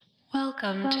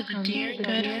Welcome to the Dear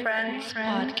Good Friends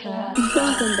podcast.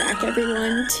 Welcome back,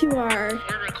 everyone, to our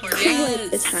quite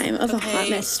the time of a hot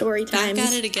mess story times. Back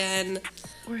at it again.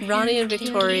 Ronnie and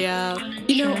Victoria.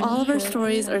 You know, all of our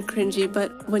stories are cringy,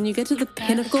 but when you get to the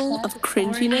pinnacle of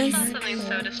cringiness, Something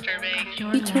so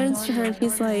disturbing. he turns to her and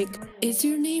he's like, "Is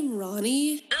your name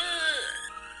Ronnie?"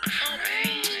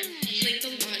 Like, the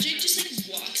logic just,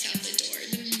 walks out the door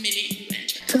the minute you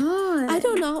enter. God. I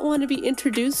do not want to be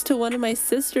introduced to one of my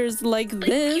sisters like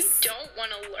this. You don't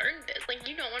want to learn this.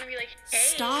 You don't want to be like, hey,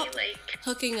 Stop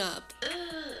hooking up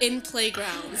in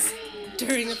playgrounds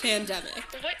during a pandemic.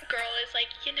 What girl is like,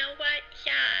 you know what?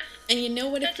 Yeah. And you know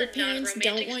what? If That's your not a parents don't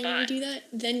romantic want you spot. to do that,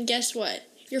 then guess what?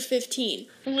 You're 15.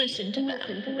 Listen to them. And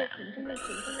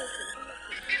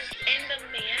the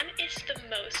man is the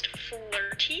most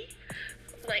flirty.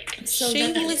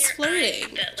 Shameless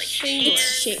flirting.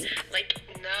 Shameless.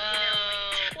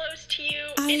 Close to you.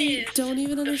 I don't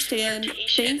even understand.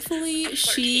 Thankfully,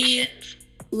 she Flirtations.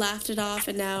 laughed it off,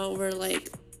 and now we're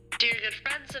like, Dear Good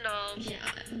Friends and all. Yeah,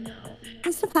 no.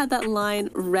 must have had that line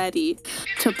ready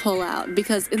to pull out,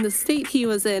 because in the state he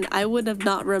was in, I would have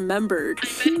not remembered.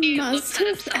 He must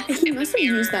have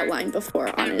used that line before,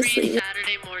 Every honestly.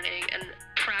 Saturday morning and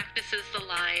practices the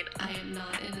line, I am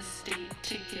not in a state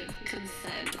to give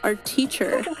consent. Our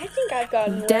teacher, I think I've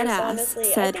gotten worse, deadass, honestly.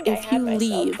 said, I think if I had you myself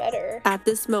leave better. at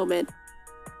this moment,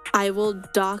 I will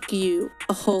dock you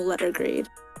a whole letter grade.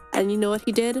 And you know what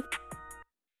he did?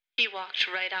 He walked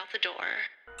right out the door.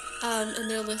 And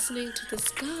they're listening to this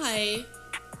guy,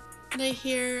 and I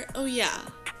hear, oh yeah,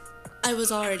 I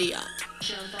was already up.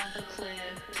 Jump off a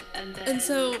cliff and then... And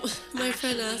so my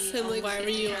friend asked him, like, why were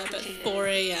you up at 4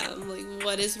 a.m.? Like,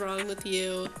 what is wrong with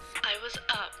you? I was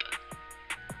up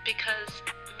because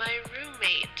my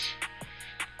roommate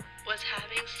was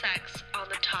having sex on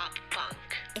the top bunk.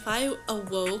 If I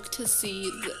awoke to see,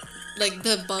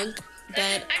 the bunk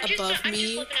bed above I'm me,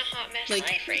 just living a hot mess like,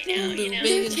 life right now, you moving know?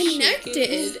 They're and shaking.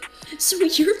 connected. So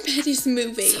your bed is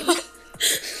moving.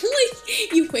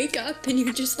 You wake up and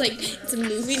you're just it's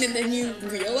moving, and then you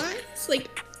realize, It's like,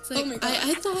 oh my God.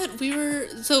 I thought we were,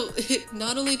 so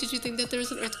not only did you think that there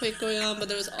was an earthquake going on, but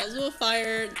there was also a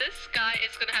fire. This guy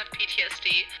is gonna have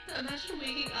PTSD. Imagine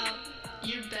waking up,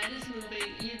 your bed is moving,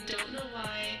 you don't know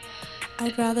why.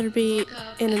 I'd rather be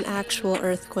in an actual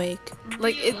earthquake.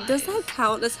 Does that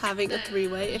count as having a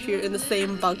three-way if you're in the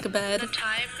same bunk bed? The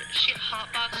time she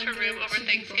hotboxed her room over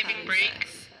Thanksgiving break.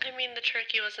 I mean, the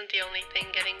turkey wasn't the only thing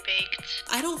getting baked.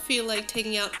 I don't feel like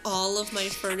taking out all of my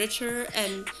furniture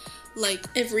and,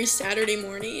 every Saturday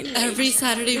morning. every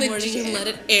Saturday morning and let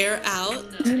it air out.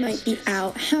 You might be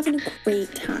out having a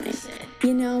great time.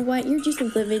 You know what? You're just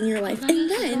living your life. And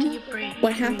then,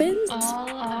 what happens?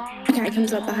 A guy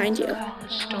comes up behind you.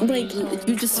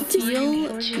 You just feel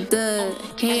the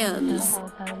hands.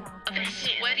 Of a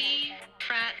sweaty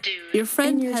frat dude. Your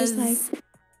friend And you're has just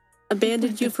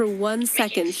abandoned you for 1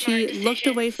 second. She looked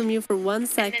away from you for 1 And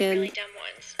then really second, dumb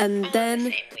ones. and All in then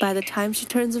the same by the week. time she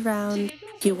turns around,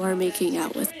 you are making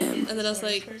out with him. And then I was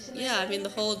like, yeah, I mean, the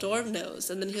whole dorm knows.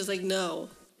 And then he was like, no.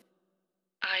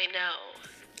 I know.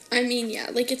 I mean, yeah,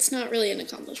 it's not really an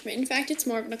accomplishment. In fact, it's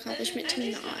more of an accomplishment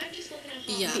to not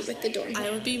Yeah. be with the dorm. I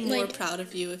would be more proud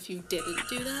of you if you didn't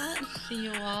do that. See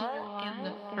you all in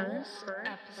the first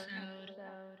episode.